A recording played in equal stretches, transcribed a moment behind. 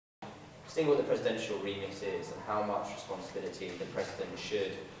seeing what the presidential remit is and how much responsibility the president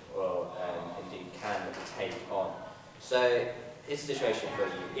should or indeed can take on. So here's a situation for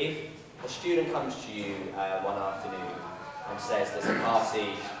you. If a student comes to you one afternoon and says there's a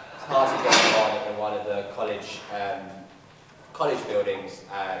party going on in one of the college buildings,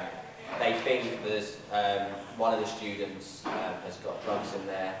 they think there's one of the students has got drugs in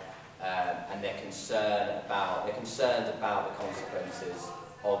there, and they're concerned about the consequences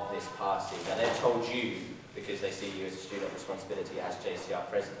of this party. Now they've told you, because they see you as a student of responsibility as JCR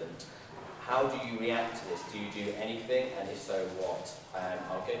president. How do you react to this? Do you do anything, and if so, what?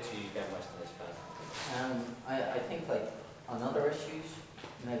 I'll go to you, Ben West, on this first. I think, like, on other issues,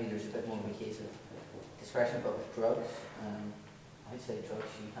 maybe there's a bit more of a case of discretion, but with drugs, I'd say drugs,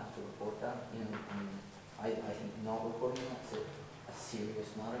 you have to report that. You know, I think not reporting that's a serious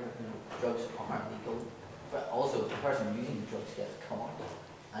matter. You know, drugs aren't legal, but also if the person using the drugs gets caught,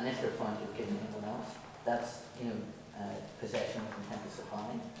 and if they're found to have given anyone else, that's, you know, possession with intent to supply.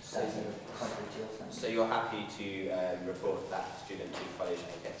 That's a possible jail sentence. So you're happy to report that student to college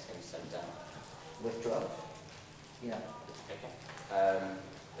and gets him sent down? With drugs? Yeah. Okay.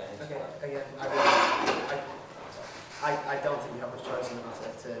 Okay, again, I don't think you have much choice in the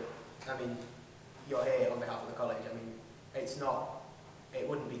matter. I mean, you're here on behalf of the college. I mean, it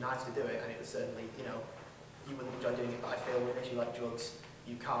wouldn't be nice to do it, and it was certainly, you know, you wouldn't enjoy doing it, but I feel with an issue like drugs,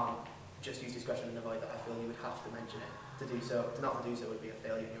 you can't just use discretion and avoid that. I feel you would have to mention it. To do so, not to do so would be a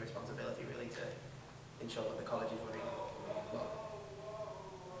failure in your responsibility, really, to ensure that the college is running well.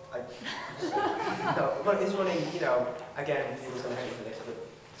 No, but it's running, you know, again, people's going to hate me for this, but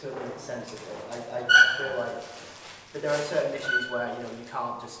to a sense of it, I feel like that there are certain issues where, you know, you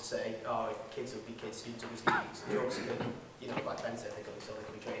can't just say, oh, kids will be kids, students will be students. Drugs could, you know, like Ben said, they could be sold, they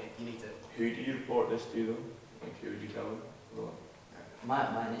could be traded. You need to. Who do you report this to, though? Like, who would you tell them? My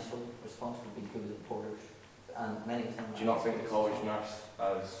initial response would be to the reporters, and many of them. Do you not think the college nurse,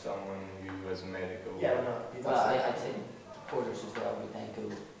 as someone who has a medical? Yeah, no. Well, I'd say reporters as well would then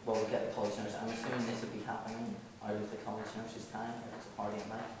go, well, we'll get the college nurse. I'm assuming this would be happening out of the college nurse's time, if it's a party at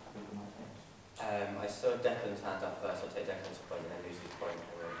night. I saw Declan's hand up first. I'll take Declan's point and then Lucy's point.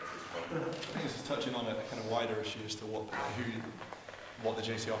 I think this is touching on a kind of wider issue as to what the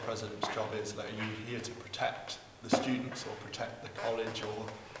JCR president's job is. Like, are you here to protect the students or protect the college, or,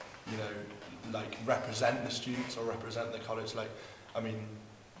 you know, like represent the students or represent the college? Like, I mean,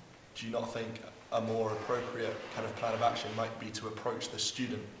 do you not think a more appropriate kind of plan of action might be to approach the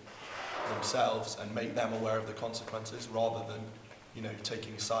student themselves and make them aware of the consequences, rather than, you know,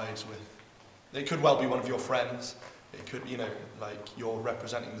 taking sides with, it could well be one of your friends, it could, you know, like, you're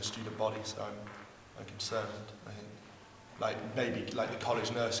representing the student body, so I'm concerned, I think. Like, maybe like the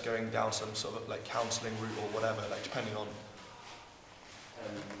college nurse going down some sort of like counselling route or whatever, like, depending on.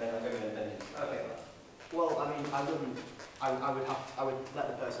 Okay. Well, I mean, I would let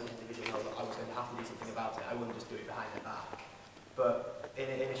the person individually know that I was going to have to do something about it. I wouldn't just do it behind their back. But in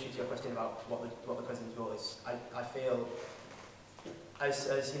issue to your question about what the president's role is, I feel,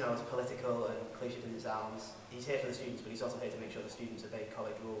 as you know, as political and cliche as it sounds, he's here for the students, but he's also here to make sure the students obey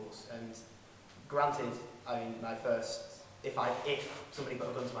college rules. And granted, I mean, if somebody put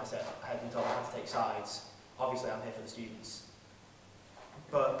a gun to my head and told me I had to take sides, obviously I'm here for the students.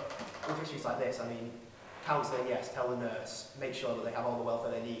 But with issues like this, I mean, counselling, yes, tell the nurse, make sure that they have all the welfare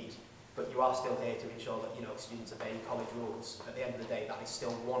they need, but you are still here to ensure that, you know, students obey college rules. At the end of the day, that is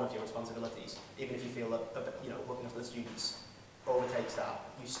still one of your responsibilities. Even if you feel that, you know, looking after the students overtakes that,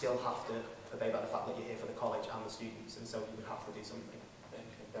 you still have to obey by the fact that you're here for the college and the students, and so you would have to do something.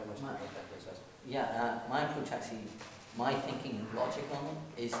 My approach, actually, my thinking and logic on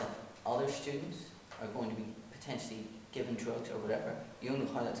it is that other students are going to be potentially given drugs or whatever. You don't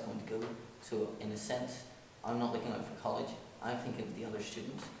know how that's going to go. So in a sense, I'm not looking out for college. I'm thinking of the other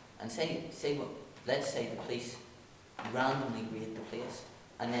students. And let's say the police randomly raid the place,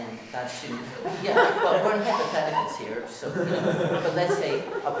 and then that student, yeah, but we're in hypotheticals here, so, you know, but let's say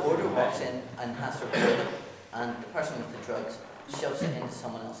a porter walks in and has to report it, and the person with the drugs shoves it into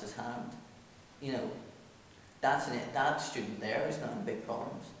someone else's hand. You know, that student there is not in big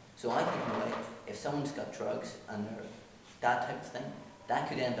problems. So I think, in a way, if someone's got drugs and they're that type of thing, that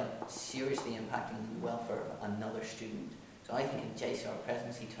could end up seriously impacting the welfare of another student. So I think in JCR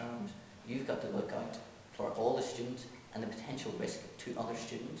presidency terms, you've got to look out for all the students and the potential risk to other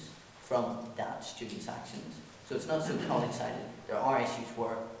students from that student's actions. So it's not so college-sided. There are issues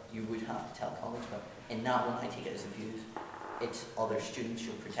where you would have to tell college, but in that one I take it as a view, it's other students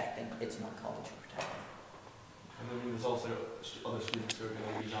you're protecting, it's not college you're protecting. And then there's also other students who are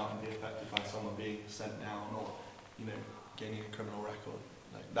going to lose out and be affected by someone being sent down or, you know, gaining a criminal record.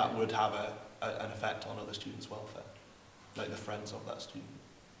 Like, that would have an effect on other students' welfare, like the friends of that student.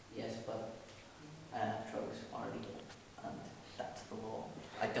 Yes, but drugs are legal, and that's the law.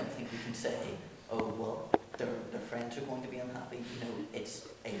 I don't think we can say, oh, well, their friends are going to be unhappy. You know, it's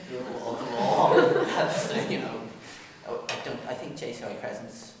a rule of law. That's, you know, I think JCR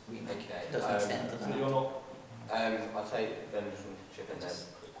presence really doesn't extend to that. So you're not. I'll take Ben from Chip and then.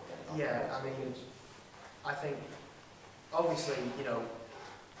 Yeah, I mean, I think, obviously, you know,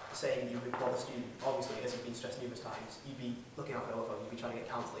 saying you would want a student, obviously, as has been stressed numerous times, you'd be looking out for the phone, you'd be trying to get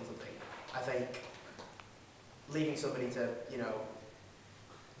counselling, something. I think leaving somebody to, you know,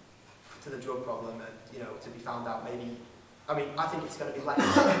 to the drug problem and, you know, to be found out maybe, I mean, I think it's going to be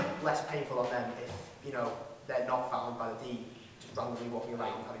less painful on them if, you know, they're not found by the dean, just randomly walking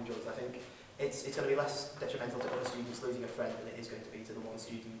around having drugs. I think it's going to be less detrimental to other students losing a friend than it is going to be to the one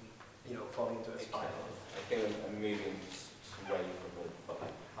student, you know, falling into a spiral. I think I'm moving away from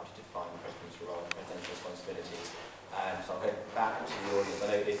how to define preference role and presidential responsibilities. So I'll go back to the audience. I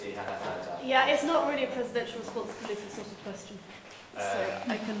know Izzy had her hand up. Yeah, it's not really a presidential responsibility sort of question. So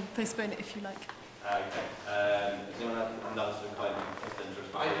I can postpone it if you like. Okay. Does anyone have another sort of kind of presidential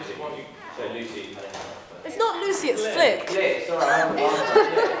responsibility? I just want you. So Lucy had her hand up. It's not Lucy, it's Flick. Flick, sorry, I haven't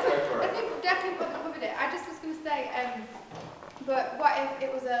answered. Yeah, go for I it. think definitely covered it. I just was going to say, but what if it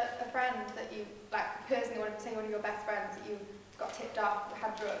was a friend that you, like, personally, say one of your best friends that you got tipped off,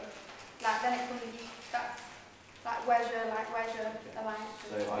 had drugs, like, then it comes, that's, like, where's your alliance?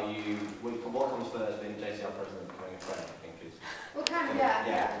 So are you, what comes first, being JCR president, becoming a friend, I think is... Well, kind of, yeah.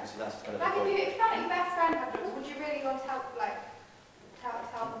 Yeah, so that's kind of Like, the point. if you found out your best friend had drugs, would you really want to help, like,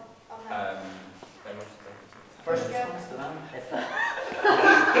 tell on her? First response to that,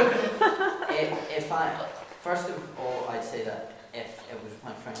 first of all, I'd say that if it was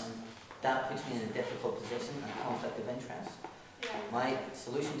my friend, that puts me in a difficult position and conflict of interest. Yeah. My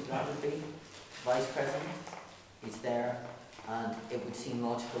solution to that would be, vice president is there, and it would seem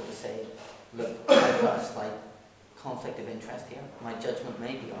logical to say, look, I've got a slight conflict of interest here, my judgment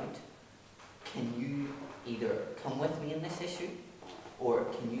may be out. Can you either come with me in this issue, or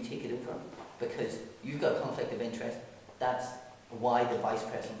can you take it over? Because you've got conflict of interest, that's why the vice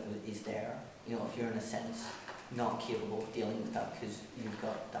president is there. You know, if you're in a sense not capable of dealing with that because you've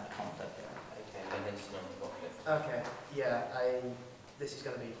got that conflict there. Okay, and then Hinson on the conflict. Okay, yeah, this is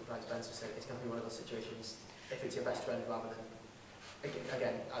going to be, like Spencer said, it's going to be one of those situations, if it's your best friend rather than,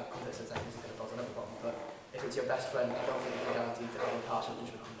 again, I'm confident that this is going to cause another problem, but if it's your best friend, I don't think you're guaranteed to have impartial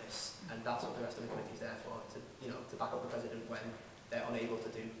judgment on this, and that's what the rest of the committee is there for, to, you know, to back up the president when they're unable to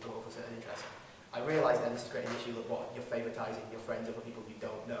go over certain interests. I realise then this is creating an issue of what you're favouritising your friends over people you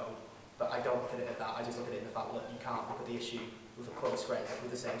don't know, but I don't look at it at that, I just look at it in the fact that you can't look at the issue with a close friend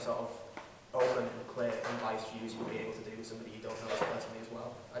with the same sort of open and clear unbiased views you'll be able to do with somebody you don't know as personally as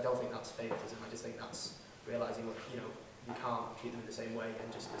well. I don't think that's favouritism, I just think that's realising that, you know, you can't treat them in the same way,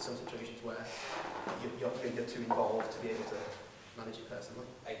 and just there's some situations where you're too involved to be able to manage it personally.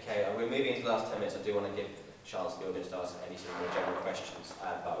 Okay, we're moving into the last 10 minutes. I do want to give a chance to the audience to ask any sort of more general questions,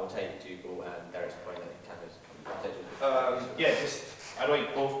 but I will take Dougal and Derek's point that Canada's yeah, I'd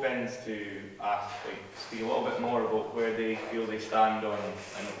like both Bens to ask, speak a little bit more about where they feel they stand on,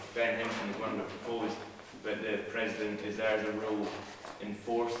 and Ben Hinson is one of the proposed, but the president is there as a rule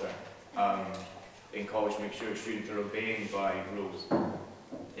enforcer in college to make sure students are obeying by rules.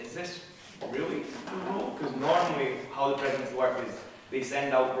 Is this really the rule? Because normally how the presidents work is they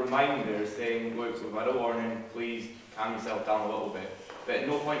send out reminders saying, look, we've had a warning, please calm yourself down a little bit. But at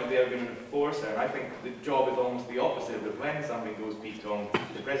no point are they ever going to enforce it. And I think the job is almost the opposite, that when something goes peaked on,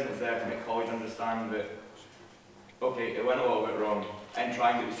 the president's there to make college understand that, okay, it went a little bit wrong, and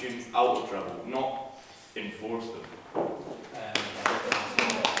try and get the students out of trouble, not enforce them.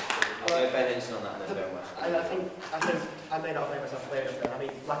 I'll go Ben Hinson on that and then Ben West. I think I may not have made myself clear enough there. I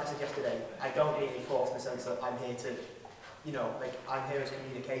mean, like I said yesterday, I don't need any force in the sense that I'm here to, you know, like, I'm here as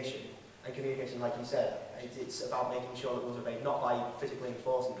communication. And communication, like you said, it's about making sure that rules are obeyed, not by physically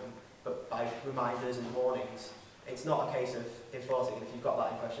enforcing them, but by reminders and warnings. It's not a case of enforcing, and if you've got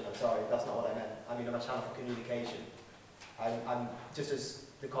that impression, I'm sorry, that's not what I meant. I mean, I'm a channel for communication. I'm just as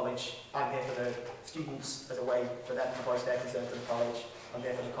the college, I'm here for the students as a way for them to voice their concerns to the college. I'm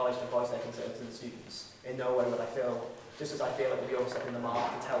here for the college to voice their concerns to the students. In no way would I feel, just as I feel it would be overstepping the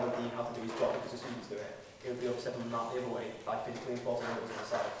mark to tell the dean how to do his job because the students do it, it would be overstepping the mark the other way by physically enforcing the rules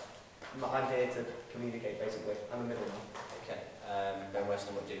myself. I'm here to communicate, basically. I'm a middleman. Okay, Ben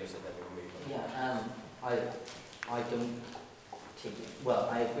Weston, what do you say then we can move on? Yeah, I don't take it, well,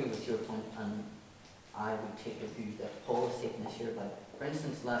 I agree with your point, and I would take the view that Paul has taken this year. Like, for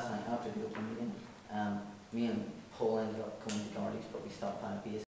instance, last night after the open meeting, me and Paul ended up coming to Gardy's, probably start trying to be